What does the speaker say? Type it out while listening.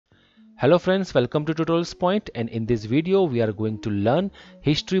Hello friends, welcome to Tutorialspoint, and in this video we are going to learn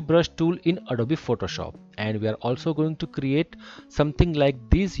history brush tool in Adobe Photoshop, and we are also going to create something like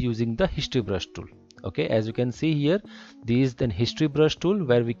this using the history brush tool. Okay, as you can see here, this is the history brush tool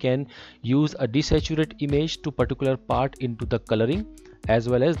where we can use a desaturate image to particular part into the coloring, as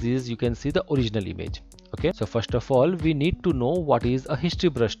well as this you can see the original image. Okay, so first of all we need to know what is a history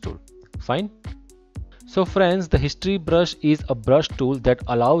brush tool. Fine. So friends, the history brush is a brush tool that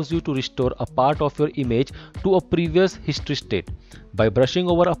allows you to restore a part of your image to a previous history state by brushing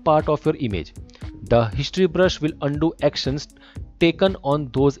over a part of your image. The history brush will undo actions taken on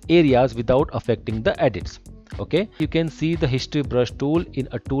those areas without affecting the edits. Okay, you can see the history brush tool in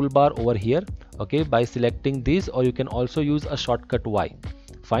a toolbar over here. Okay, by selecting this, or you can also use a shortcut Y.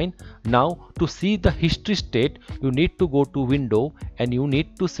 Fine. Now to see the history state, you need to go to window and you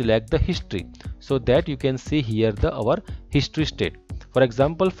need to select the history, so that you can see here our history state. For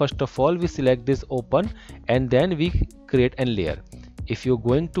example, first of all we select this open and then we create a layer. If you're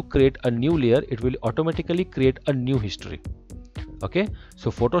going to create a new layer, it will automatically create a new history. Okay,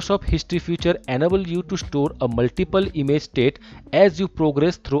 so Photoshop history feature enable you to store a multiple image state as you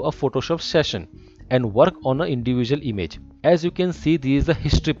progress through a Photoshop session and work on an individual image. As you can see, this is the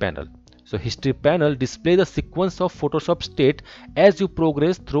history panel. So history panel display the sequence of Photoshop state as you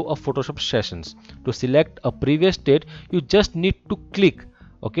progress through a Photoshop sessions. To select a previous state, you just need to click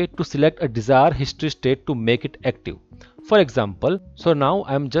to select a desired history state to make it active. For example, so now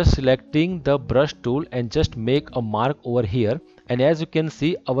I'm just selecting the brush tool and just make a mark over here, and as you can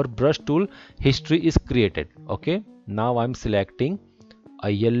see our brush tool history is created. Okay, now I'm selecting a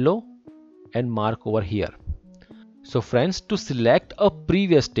yellow and mark over here. So friends, to select a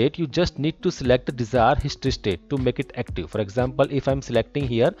previous state, you just need to select the desired history state to make it active. For example, if I'm selecting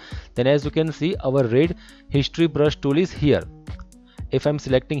here, then as you can see our red history brush tool is here. If I'm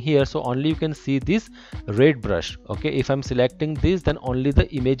selecting here, so only you can see this red brush. Okay, if I'm selecting this, then only the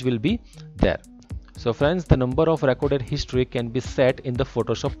image will be there. So friends, the number of recorded history can be set in the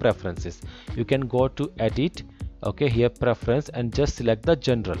Photoshop preferences. You can go to edit, okay, here preference, and just select the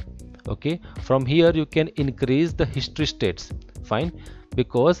general. Okay, from here you can increase the history states. Fine,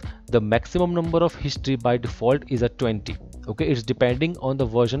 because the maximum number of history by default is a 20. Okay, it's depending on the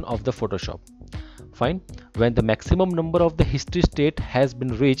version of the Photoshop. Fine, when the maximum number of the history state has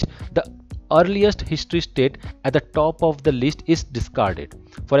been reached, the earliest history state at the top of the list is discarded.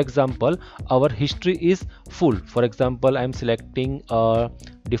 For example, our history is full. For example, I'm selecting a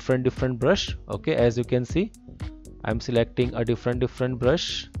different brush. Okay, as you can see, I'm selecting a different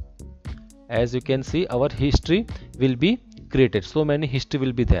brush. As you can see, our history will be created. So many history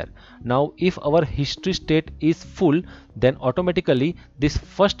will be there. Now if our history state is full, then automatically this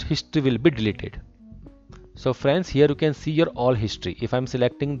first history will be deleted. So friends, here you can see your all history. If I'm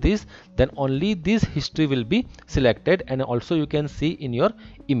selecting this, then only this history will be selected, and also you can see in your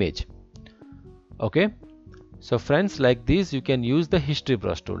image. Okay, so friends, like this you can use the history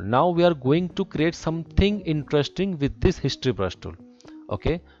brush tool. Now we are going to create something interesting with this history brush tool.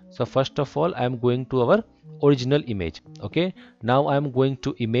 Okay, so first of all I am going to our original image. Okay, now I am going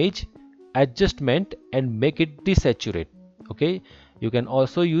to image adjustment and make it desaturate. Okay, you can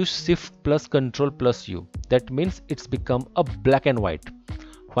also use shift plus control plus U. That means it's become a black and white.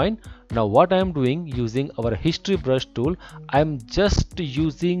 Fine. Now what I am doing using our history brush tool, I am just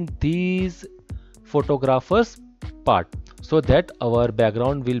using these photographers part so that our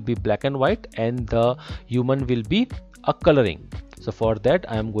background will be black and white and the human will be a coloring. So for that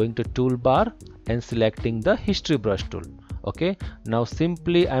I am going to toolbar and selecting the history brush tool. Okay, now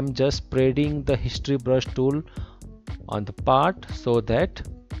simply I am just spreading the history brush tool on the part so that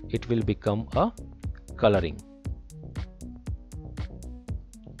it will become a coloring.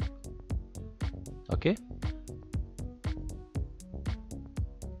 Okay,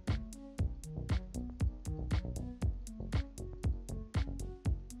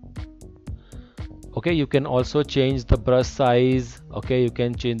 okay, you can also change the brush size. Okay, you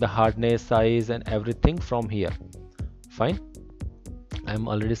can change the hardness, size, and everything from here. Fine, I'm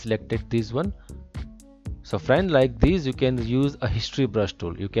already selected this one. So friend, like this you can use a history brush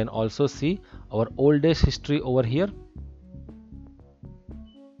tool. You can also see our oldest history over here.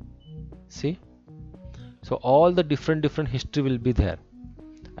 See, so all the different history will be there.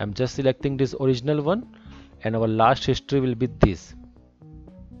 I'm just selecting this original one, and our last history will be this.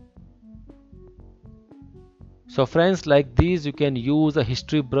 So friends, like this you can use a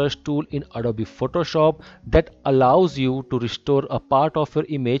history brush tool in Adobe Photoshop that allows you to restore a part of your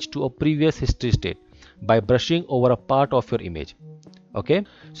image to a previous history state by brushing over a part of your image. Okay,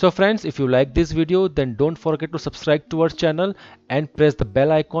 so friends, if you like this video, then don't forget to subscribe to our channel and press the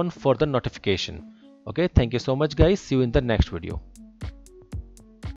bell icon for the notification. Okay, thank you so much guys. See you in the next video.